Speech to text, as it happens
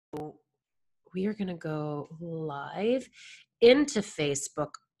we are going to go live into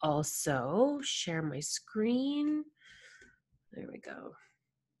Facebook also. Share my screen. There we go.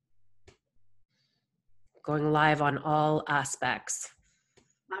 Going live on all aspects.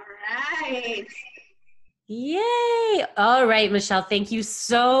 All right. Yay! All right, Michelle, thank you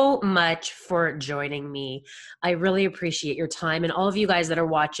so much for joining me. I really appreciate your time, and all of you guys that are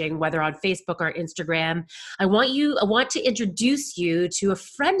watching, whether on Facebook or Instagram. I want to introduce you to a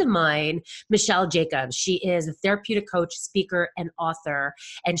friend of mine, Michelle Jacobs. She is a therapeutic coach, speaker, and author,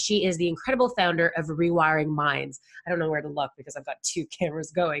 and she is the incredible founder of Rewiring Minds. I don't know where to look because I've got two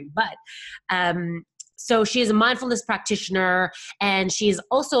cameras going, but so she is a mindfulness practitioner, and she is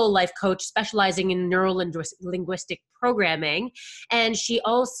also a life coach specializing in neuro-linguistic programming. And she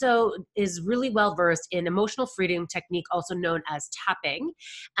also is really well-versed in emotional freedom technique, also known as tapping,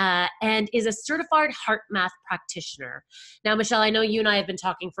 and is a certified heartmath practitioner. Now, Michelle, I know you and I have been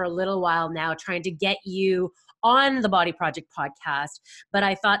talking for a little while now, trying to get you on the Body Project podcast, but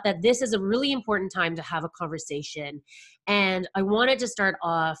I thought that this is a really important time to have a conversation. And I wanted to start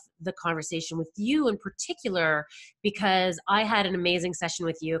off the conversation with you in particular, because I had an amazing session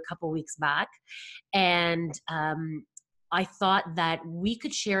with you a couple weeks back. And I thought that we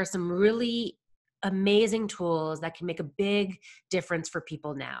could share some really amazing tools that can make a big difference for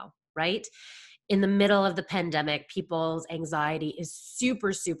people now, right? In the middle of the pandemic, people's anxiety is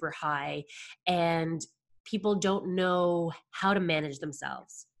super, super high, and people don't know how to manage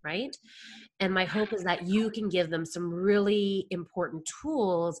themselves, right? And my hope is that you can give them some really important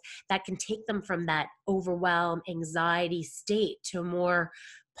tools that can take them from that overwhelmed anxiety state to a more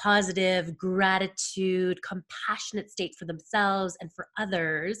positive, gratitude, compassionate state for themselves and for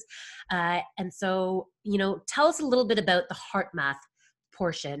others. And so, tell us a little bit about the HeartMath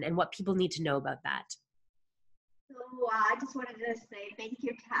portion and what people need to know about that. So I just wanted to say thank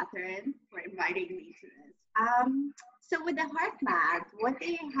you, Catherine, for inviting me to this. So with the HeartMath, what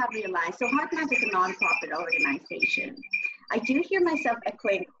they have realized, so HeartMath is a nonprofit organization. I do hear myself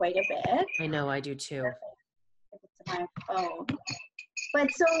echoing quite a bit. I know, I do too. If it's my phone. But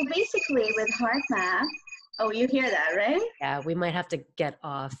so basically with HeartMath, oh, you hear that, right? Yeah, we might have to get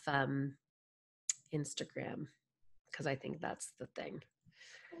off Instagram, because I think that's the thing.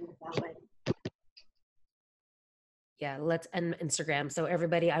 Yeah, let's end Instagram. So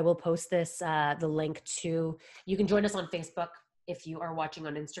everybody, I will post this, the link to, you can join us on Facebook if you are watching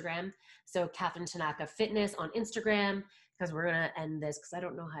on Instagram. So Catherine Tanaka Fitness on Instagram, because we're going to end this because I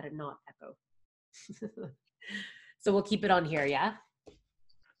don't know how to not echo. So we'll keep it on here, yeah?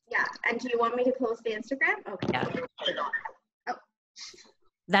 Yeah, and do you want me to close the Instagram? Okay. Yeah. Oh.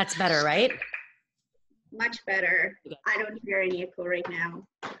 That's better, right? Much better. Okay. I don't hear any echo right now.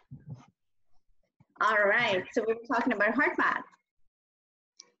 All right, so we were talking about HeartMath.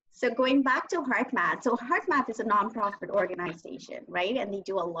 So going back to HeartMath, so HeartMath is a nonprofit organization, right? And they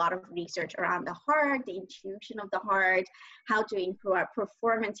do a lot of research around the heart, the intuition of the heart, how to improve our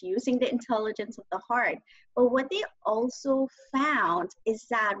performance using the intelligence of the heart. But what they also found is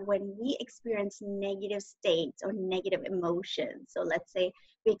that when we experience negative states or negative emotions, so let's say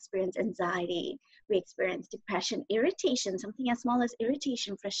we experience anxiety, we experience depression, irritation, something as small as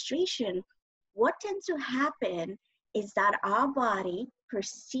irritation, frustration, what tends to happen is that our body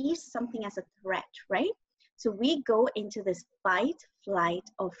perceives something as a threat, right? So we go into this fight, flight,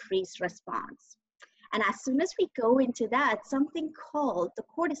 or freeze response. And as soon as we go into that, something called the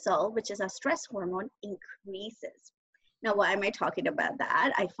cortisol, which is a stress hormone, increases. Now, why am I talking about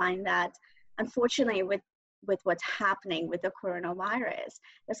that? I find that, unfortunately, with what's happening with the coronavirus,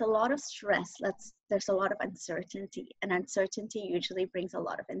 there's a lot of stress, there's a lot of uncertainty, and uncertainty usually brings a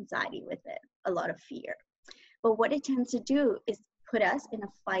lot of anxiety with it, a lot of fear. But what it tends to do is put us in a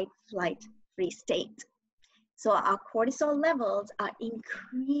fight, flight, freeze state. So our cortisol levels are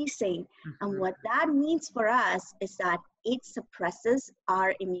increasing. And what that means for us is that it suppresses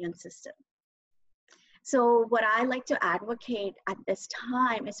our immune system. So what I like to advocate at this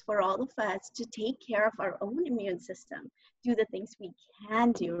time is for all of us to take care of our own immune system, do the things we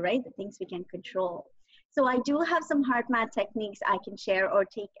can do, right? The things we can control. So I do have some HeartMath techniques I can share, or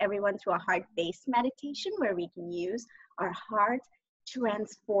take everyone through a heart-based meditation where we can use our heart,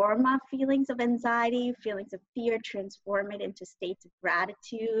 transform our feelings of anxiety, feelings of fear, transform it into states of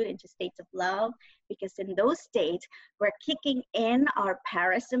gratitude, into states of love, because in those states, we're kicking in our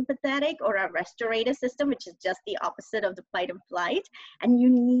parasympathetic or our restorative system, which is just the opposite of the fight and flight. And you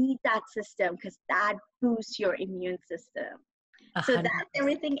need that system because that boosts your immune system. 100%. So that's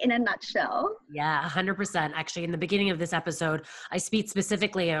everything in a nutshell. Yeah, 100%. Actually, in the beginning of this episode, I speak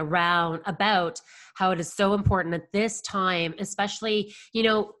specifically about how it is so important at this time, especially,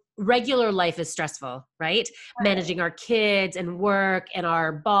 regular life is stressful, right? Managing our kids and work and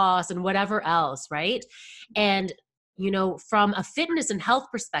our boss and whatever else, right? And from a fitness and health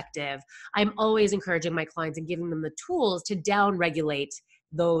perspective, I'm always encouraging my clients and giving them the tools to down regulate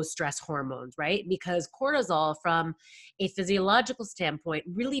those stress hormones, right? Because cortisol, from a physiological standpoint,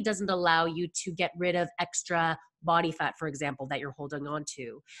 really doesn't allow you to get rid of extra body fat, for example, that you're holding on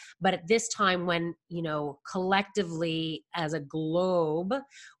to. But at this time, when, collectively as a globe,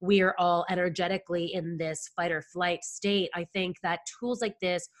 we are all energetically in this fight or flight state, I think that tools like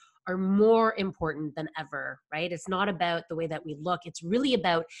this are more important than ever, right? It's not about the way that we look. It's really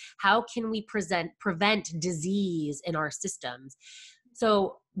about how can we prevent disease in our systems.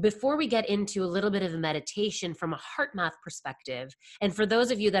 So before we get into a little bit of a meditation from a HeartMath perspective, and for those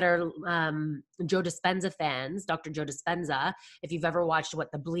of you that are Joe Dispenza fans, Dr. Joe Dispenza, if you've ever watched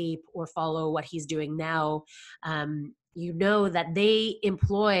What the Bleep or follow what he's doing now, you know that they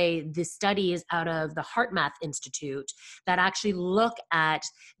employ the studies out of the HeartMath Institute that actually look at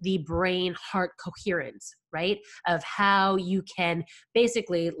the brain-heart coherence, right? Of how you can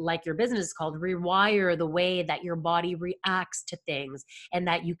basically, like your business is called, rewire the way that your body reacts to things, and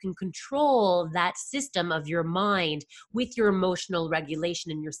that you can control that system of your mind with your emotional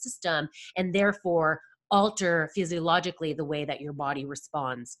regulation in your system, and therefore alter physiologically the way that your body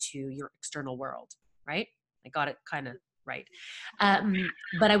responds to your external world, right? I got it kind of right.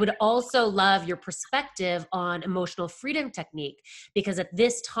 But I would also love your perspective on emotional freedom technique, because at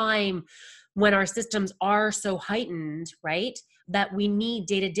this time when our systems are so heightened, right, that we need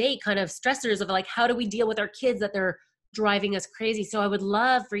day-to-day kind of stressors of like, how do we deal with our kids that they're driving us crazy? So I would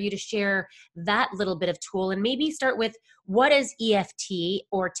love for you to share that little bit of tool, and maybe start with, what is EFT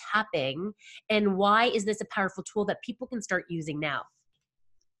or tapping, and why is this a powerful tool that people can start using now?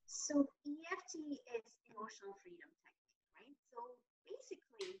 So EFT is emotional freedom technique, right? So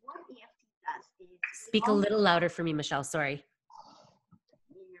basically what EFT does is... Speak a little louder for me, Michelle. Sorry.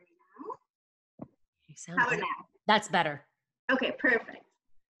 Can you hear me now? You sound How good. now? That's better. Okay, perfect.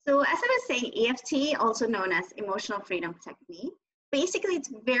 So as I was saying, EFT, also known as emotional freedom technique, basically it's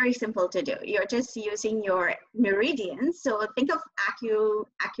very simple to do. You're just using your meridians. So think of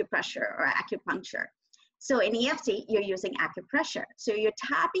acupressure or acupuncture. So in EFT, you're using acupressure. So you're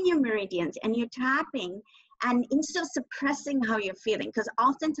tapping your meridians, and you're tapping, and instead of suppressing how you're feeling, because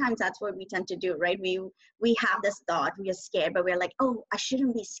oftentimes that's what we tend to do, right? We have this thought, we are scared, but we're like, oh, I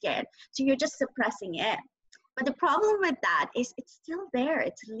shouldn't be scared. So you're just suppressing it. But the problem with that is it's still there.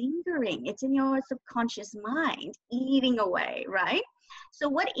 It's lingering. It's in your subconscious mind, eating away, right? So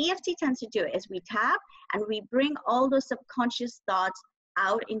what EFT tends to do is we tap and we bring all those subconscious thoughts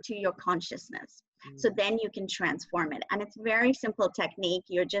out into your consciousness. So then you can transform it. And it's very simple technique.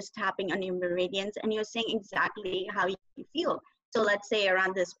 You're just tapping on your meridians and you're saying exactly how you feel. So let's say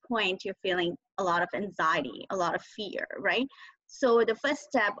around this point, you're feeling a lot of anxiety, a lot of fear, right? So the first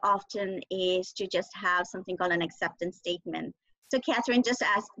step often is to just have something called an acceptance statement. So Catherine just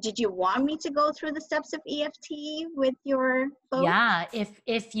asked, did you want me to go through the steps of EFT with your folks? Yeah,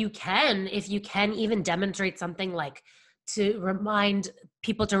 if you can even demonstrate something like to remind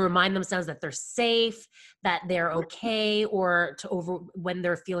people, to remind themselves that they're safe, that they're okay, or when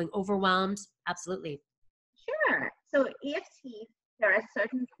they're feeling overwhelmed. Absolutely. Sure. So EFT, there are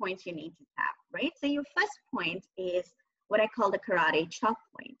certain points you need to tap, right? So your first point is what I call the karate chop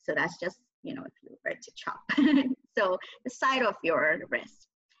point. So that's just, if you were to chop. So the side of your wrist.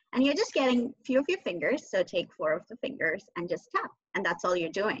 And you're just getting a few of your fingers. So take 4 of the fingers and just tap. And that's all you're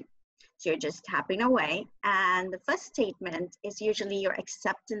doing. So you're just tapping away. And the first statement is usually your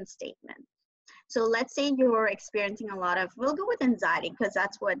acceptance statement. So let's say you're experiencing a lot of, we'll go with anxiety, because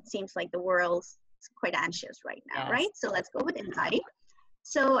that's what seems like the world's quite anxious right now, Yes. right? So let's go with anxiety.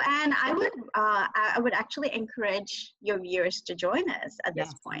 So, and I would actually encourage your viewers to join us at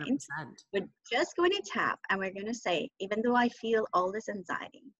this point. 100%. We're just going to tap, and we're going to say, even though I feel all this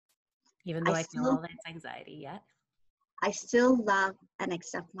anxiety, Even though I feel all that anxiety, yeah, I still love and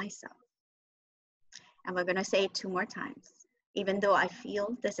accept myself. And we're going to say it 2 more times. Even though I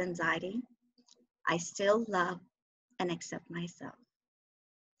feel this anxiety, I still love and accept myself.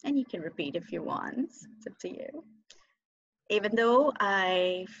 And you can repeat if you want. It's up to you. Even though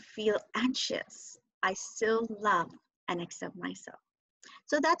I feel anxious, I still love and accept myself.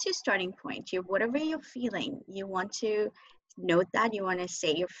 So that's your starting point. Whatever you're feeling, you want to note that, you want to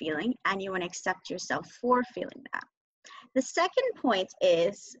say you're feeling, and you want to accept yourself for feeling that. The second point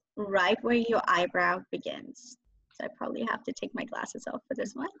is right where your eyebrow begins. So I probably have to take my glasses off for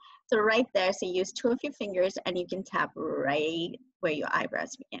this one. So right there, so use 2 of your fingers and you can tap right where your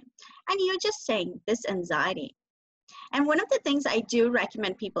eyebrows begin. And you're just saying, this anxiety, And one of the things I do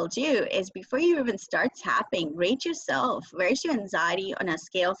recommend people do is before you even start tapping, rate yourself. Where's your anxiety on a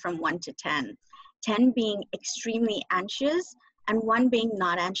scale from 1 to 10? 10 being extremely anxious and 1 being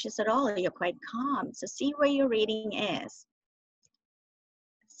not anxious at all. You're quite calm. So see where your rating is.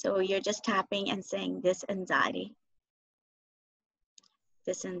 So you're just tapping and saying this anxiety,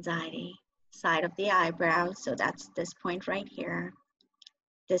 side of the eyebrow. So that's this point right here.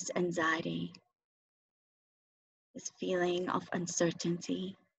 This anxiety, this feeling of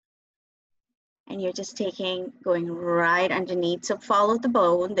uncertainty. And you're just going right underneath. So follow the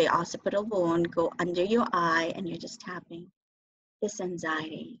bone, the occipital bone, go under your eye, and you're just tapping this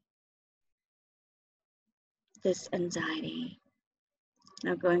anxiety, this anxiety.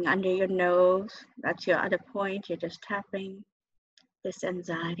 Now going under your nose, that's your other point. You're just tapping this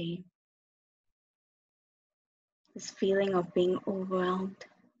anxiety, this feeling of being overwhelmed,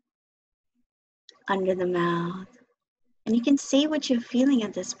 under the mouth. And you can say what you're feeling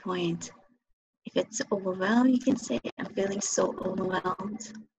at this point. If it's overwhelmed, you can say, I'm feeling so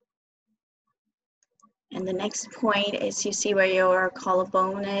overwhelmed. And the next point is you see where your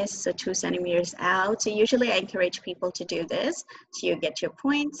collarbone is, so 2 centimeters out. So usually I encourage people to do this. So you get your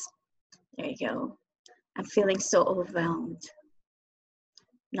points. There you go. I'm feeling so overwhelmed.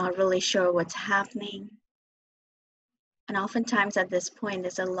 Not really sure what's happening. And oftentimes at this point,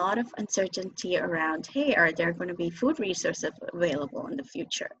 there's a lot of uncertainty around, hey, are there going to be food resources available in the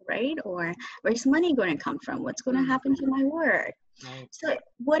future, right? Or where's money going to come from? What's going to happen to my work? Right. So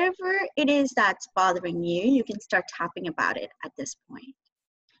whatever it is that's bothering you, you can start tapping about it at this point.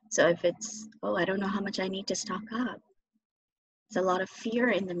 So if it's, oh, I don't know how much I need to stock up. There's a lot of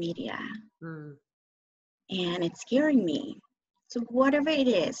fear in the media. And it's scaring me. So whatever it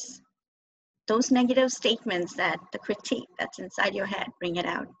is, those negative statements, that the critique that's inside your head, bring it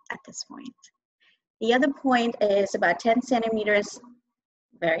out at this point. The other point is about 10 centimeters.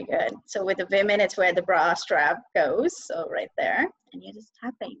 Very good. So with the women, it's where the bra strap goes. So right there. And you're just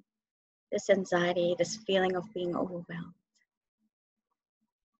tapping this anxiety, this feeling of being overwhelmed.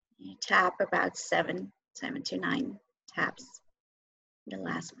 You tap about 7 to 9 taps. The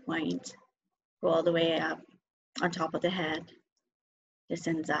last point, go all the way up on top of the head. This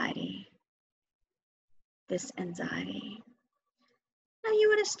anxiety. This anxiety. Now you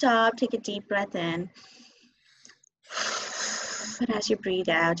want to stop, take a deep breath in. But as you breathe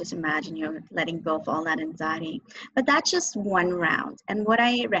out, just imagine you're letting go of all that anxiety. But that's just one round. And what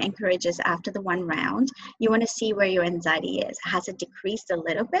I encourage is after the one round, you want to see where your anxiety is. Has it decreased a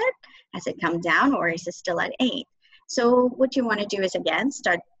little bit? Has it come down, or is it still at 8? So what you want to do is, again,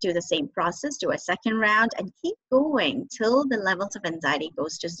 do the same process, do a second round, and keep going till the levels of anxiety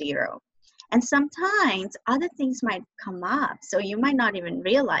goes to 0. And sometimes other things might come up. So you might not even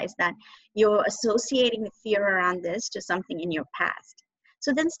realize that you're associating the fear around this to something in your past.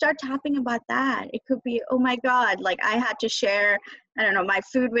 So then start tapping about that. It could be, oh my God, like I had to share, I don't know, my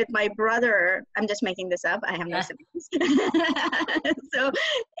food with my brother. I'm just making this up. I have no siblings. So,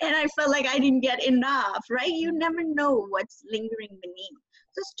 and I felt like I didn't get enough, right? You never know what's lingering beneath.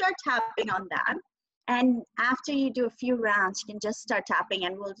 So start tapping on that. And after you do a few rounds, you can just start tapping,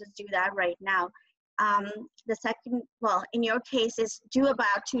 and we'll just do that right now. The second, well, in your case is do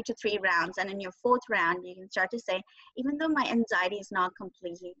about 2 to 3 rounds. And in your 4th round, you can start to say, even though my anxiety is not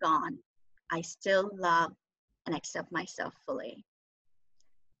completely gone, I still love and accept myself fully.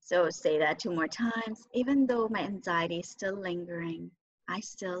 So say that 2 more times. Even though my anxiety is still lingering, I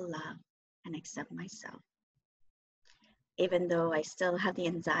still love and accept myself. Even though I still have the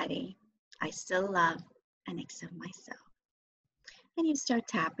anxiety, I still love and accept myself. And you start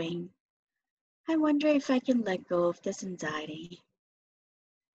tapping. I wonder if I can let go of this anxiety.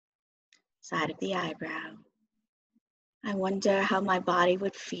 Side of the eyebrow. I wonder how my body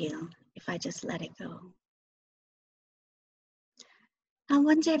would feel if I just let it go. I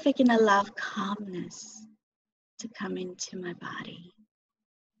wonder if I can allow calmness to come into my body.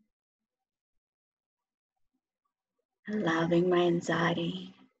 Allowing my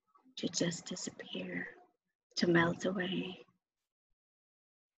anxiety to just disappear, to melt away.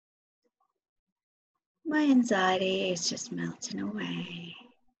 My anxiety is just melting away.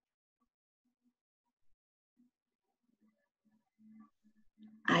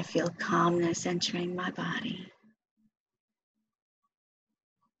 I feel calmness entering my body.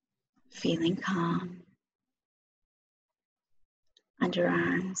 Feeling calm.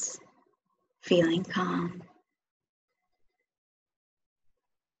 Underarms, feeling calm.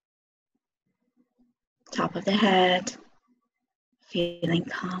 Top of the head, feeling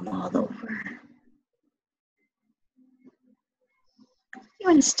calm all over. You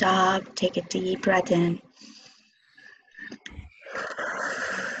want to stop, take a deep breath in.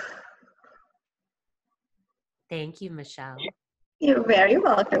 Thank you, Michelle. You're very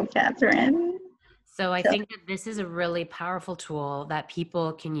welcome, Catherine. So I think that this is a really powerful tool that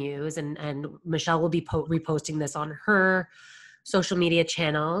people can use, and Michelle will be reposting this on her social media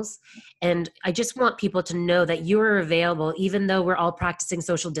channels. And I just want people to know that you are available, even though we're all practicing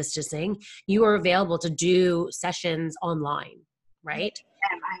social distancing, you are available to do sessions online, right?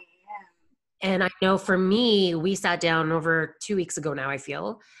 I am. And I know for me, we sat down over 2 weeks ago now, I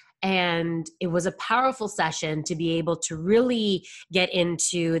feel. And it was a powerful session to be able to really get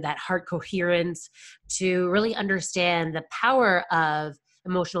into that heart coherence, to really understand the power of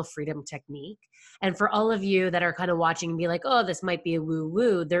emotional freedom technique. And for all of you that are kind of watching and be like, oh, this might be a woo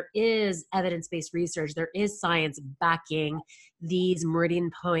woo, there is evidence based research, there is science backing these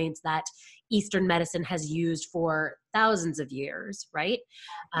meridian points that Eastern medicine has used for thousands of years, right?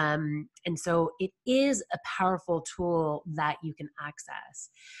 And so it is a powerful tool that you can access.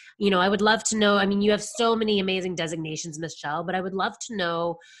 You know, I would love to know, I mean, you have so many amazing designations, Michelle, but I would love to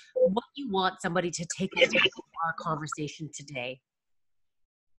know what you want somebody to take away from our conversation today.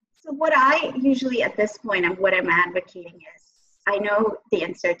 So what I usually at this point and what I'm advocating is, I know the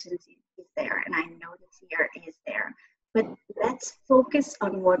uncertainty is there and I know the fear is there, but let's focus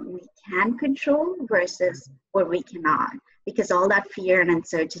on what we can control versus what we cannot, because all that fear and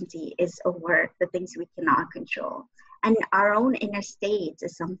uncertainty is over the things we cannot control. And our own inner state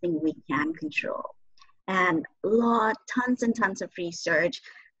is something we can control. And tons and tons of research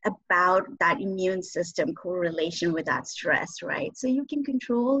about that immune system correlation with that stress, right? So you can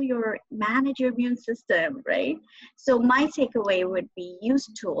manage your immune system, right? So my takeaway would be use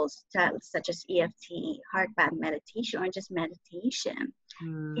tools such as EFT, heartmath meditation, or just meditation.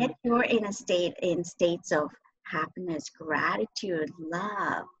 Get your inner state in states of happiness, gratitude,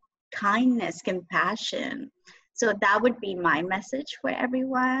 love, kindness, compassion. So that would be my message for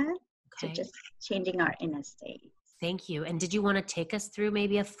everyone. Okay. So just changing our inner state. Thank you. And did you want to take us through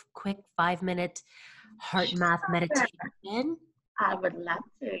maybe a quick 5-minute heart math meditation? I would love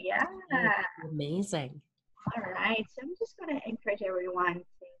to, yeah. Amazing. All right. So I'm just going to encourage everyone to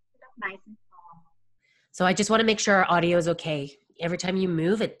sit up nice and tall. So I just want to make sure our audio is okay. Every time you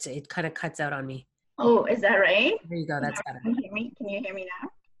move, it kind of cuts out on me. Oh, is that right? There you go. That's better. Can you hear me? Can you hear me now?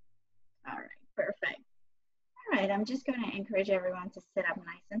 All right. Perfect. All right. I'm just going to encourage everyone to sit up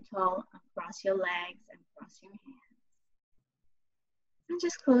nice and tall, cross your legs and cross your hands. And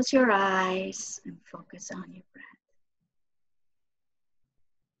just close your eyes and focus on your breath.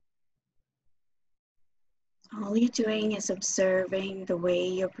 All you're doing is observing the way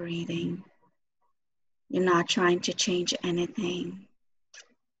you're breathing. You're not trying to change anything.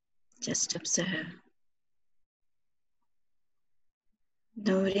 Just observe.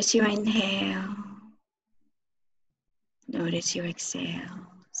 Notice your inhale. Notice your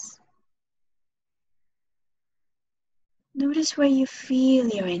exhales. Notice where you feel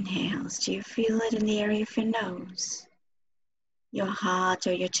your inhales. Do you feel it in the area of your nose, your heart,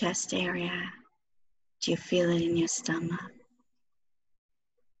 or your chest area? Do you feel it in your stomach?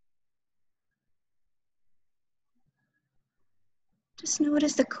 Just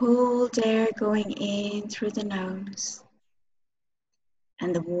notice the cold air going in through the nose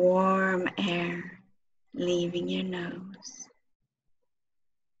and the warm air leaving your nose.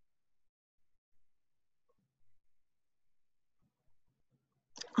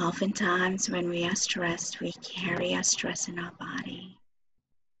 Oftentimes when we are stressed, we carry our stress in our body.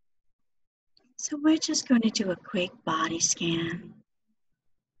 So we're just going to do a quick body scan.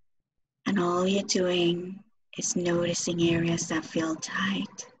 And all you're doing is noticing areas that feel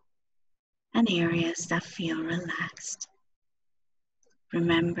tight and areas that feel relaxed.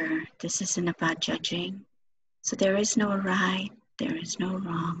 Remember, this isn't about judging. So there is no right, there is no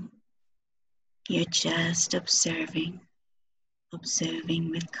wrong. You're just observing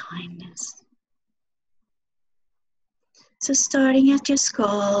with kindness. So starting at your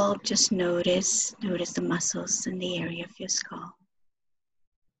skull, just notice the muscles in the area of your skull.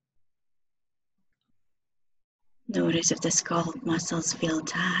 Notice if the skull muscles feel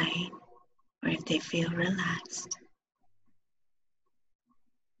tight or if they feel relaxed.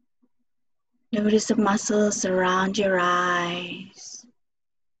 Notice the muscles around your eyes.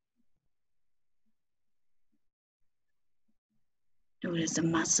 Notice the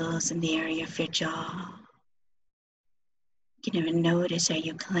muscles in the area of your jaw. You can even notice, are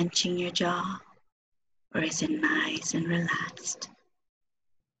you clenching your jaw or is it nice and relaxed?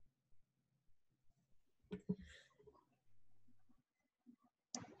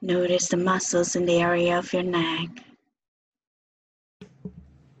 Notice the muscles in the area of your neck.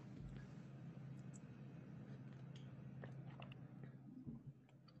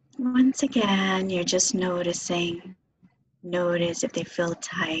 Once again, you're just noticing. Notice if they feel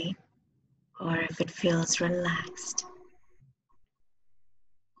tight or if it feels relaxed.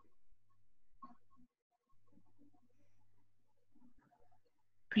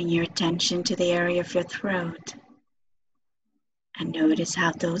 Bring your attention to the area of your throat and notice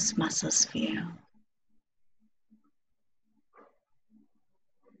how those muscles feel.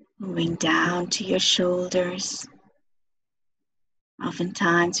 Moving down to your shoulders.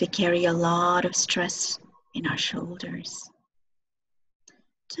 Oftentimes we carry a lot of stress in our shoulders.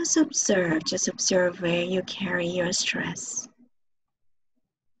 Just observe where you carry your stress.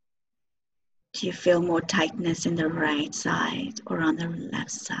 Do you feel more tightness in the right side or on the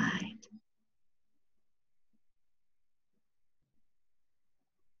left side?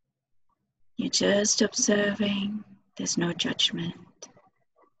 You're just observing, there's no judgment.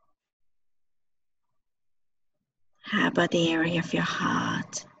 How about the area of your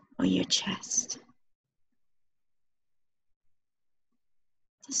heart or your chest?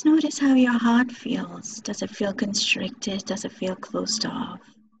 Just notice how your heart feels. Does it feel constricted? Does it feel closed off?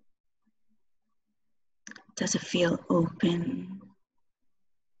 Does it feel open?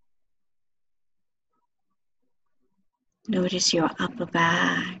 Notice your upper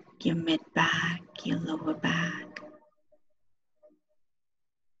back, your mid back, your lower back.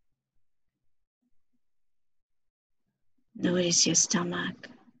 Notice your stomach,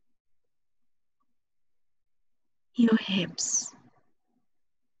 your hips,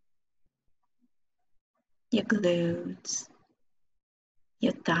 your glutes,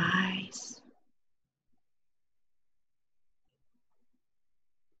 your thighs,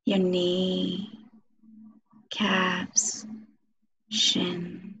 your knee, calves,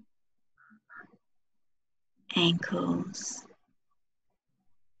 shin, ankles,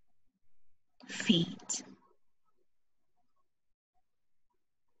 feet.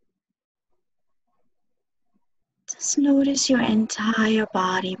 Just notice your entire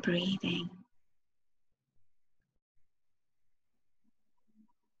body breathing.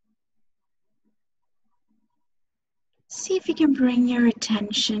 See if you can bring your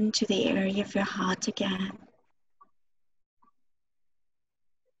attention to the area of your heart again.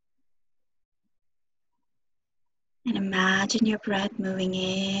 And imagine your breath moving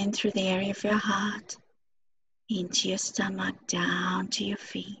in through the area of your heart, into your stomach, down to your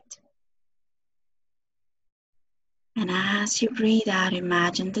feet. And as you breathe out,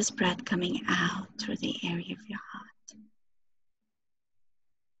 imagine this breath coming out through the area of your heart.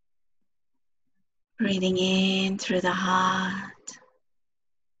 Breathing in through the heart.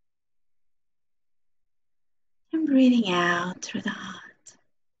 And breathing out through the heart.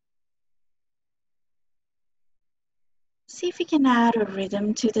 See if you can add a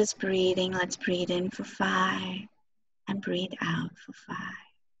rhythm to this breathing. Let's breathe in for 5 and breathe out for 5.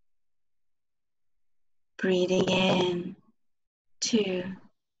 Breathing in, 2,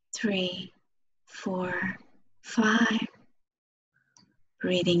 3, 4, 5.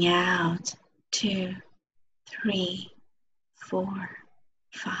 Breathing out, 2, 3, 4,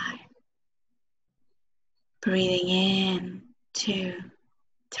 5. Breathing in, 2,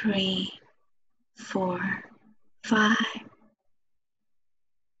 3, 4, 5.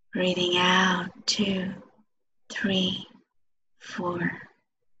 Breathing out, 2, 3, 4,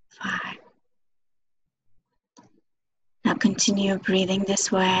 5. Now continue breathing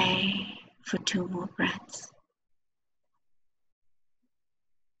this way for 2 more breaths.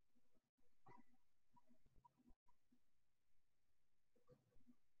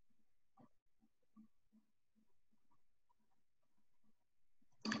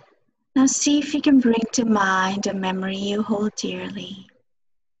 Now see if you can bring to mind a memory you hold dearly.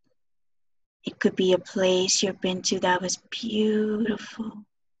 It could be a place you've been to that was beautiful,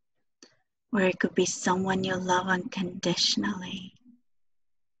 or it could be someone you love unconditionally.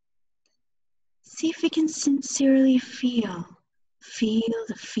 See if you can sincerely feel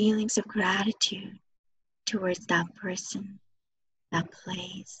the feelings of gratitude towards that person, that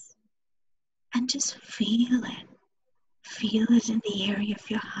place, and just feel it. Feel it in the area of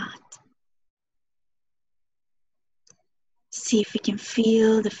your heart. See if you can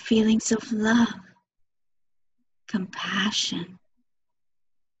feel the feelings of love, compassion,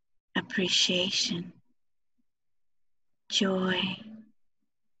 appreciation, joy,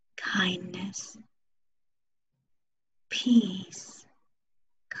 kindness, peace,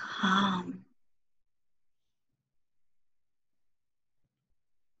 calm.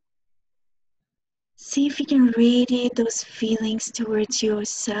 See if you can radiate those feelings towards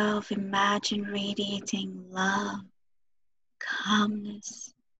yourself. Imagine radiating love,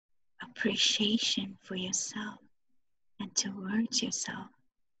 calmness, appreciation for yourself and towards yourself.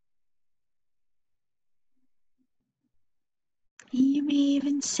 You may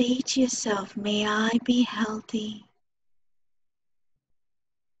even say to yourself, may I be healthy.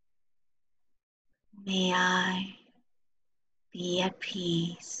 May I be at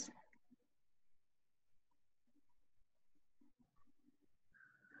peace.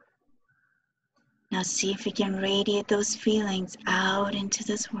 Now see if you can radiate those feelings out into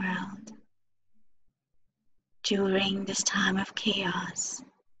this world during this time of chaos.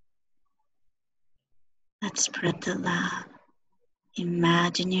 Let's spread the love.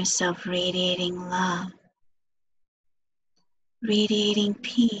 Imagine yourself radiating love, radiating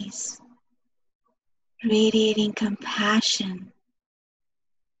peace, radiating compassion,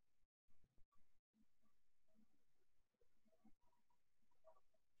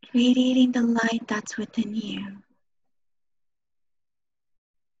 radiating the light that's within you.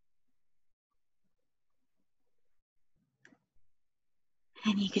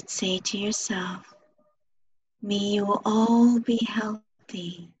 And you could say to yourself, may you all be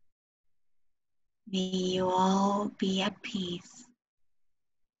healthy. May you all be at peace.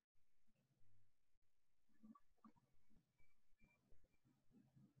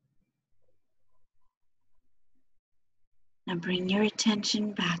 Now bring your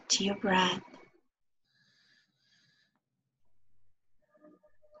attention back to your breath,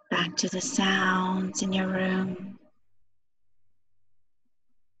 back to the sounds in your room,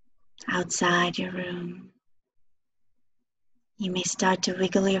 outside your room. You may start to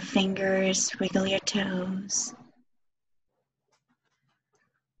wiggle your fingers, wiggle your toes.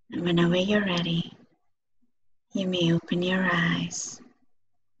 And whenever you're ready, you may open your eyes.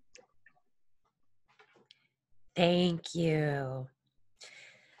 Thank you.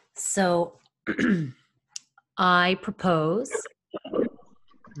 So I propose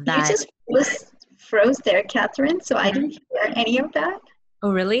that. You just froze there, Catherine, so I didn't hear any of that.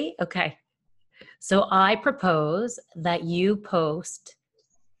 Oh, really? Okay. So I propose that you post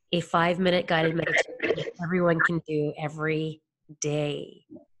a 5-minute guided meditation that everyone can do every day.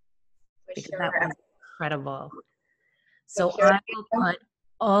 Because that was incredible. So I will put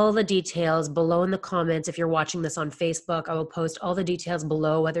all the details below in the comments. If you're watching this on Facebook, I will post all the details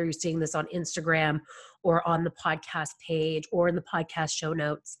below, whether you're seeing this on Instagram or on the podcast page or in the podcast show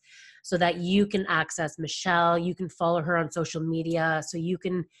notes, so that you can access Michelle. You can follow her on social media. So you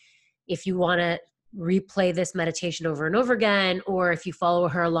can, if you want to replay this meditation over and over again, or if you follow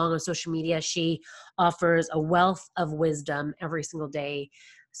her along on social media, she offers a wealth of wisdom every single day.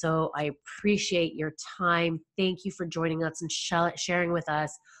 So I appreciate your time. Thank you for joining us and sharing with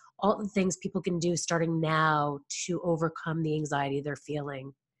us all the things people can do starting now to overcome the anxiety they're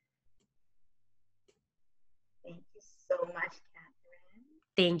feeling. Thank you so much, Catherine.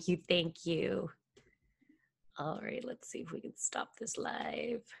 Thank you. Thank you. All right, let's see if we can stop this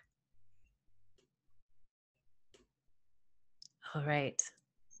live. All right.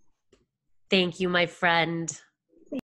 Thank you, my friend.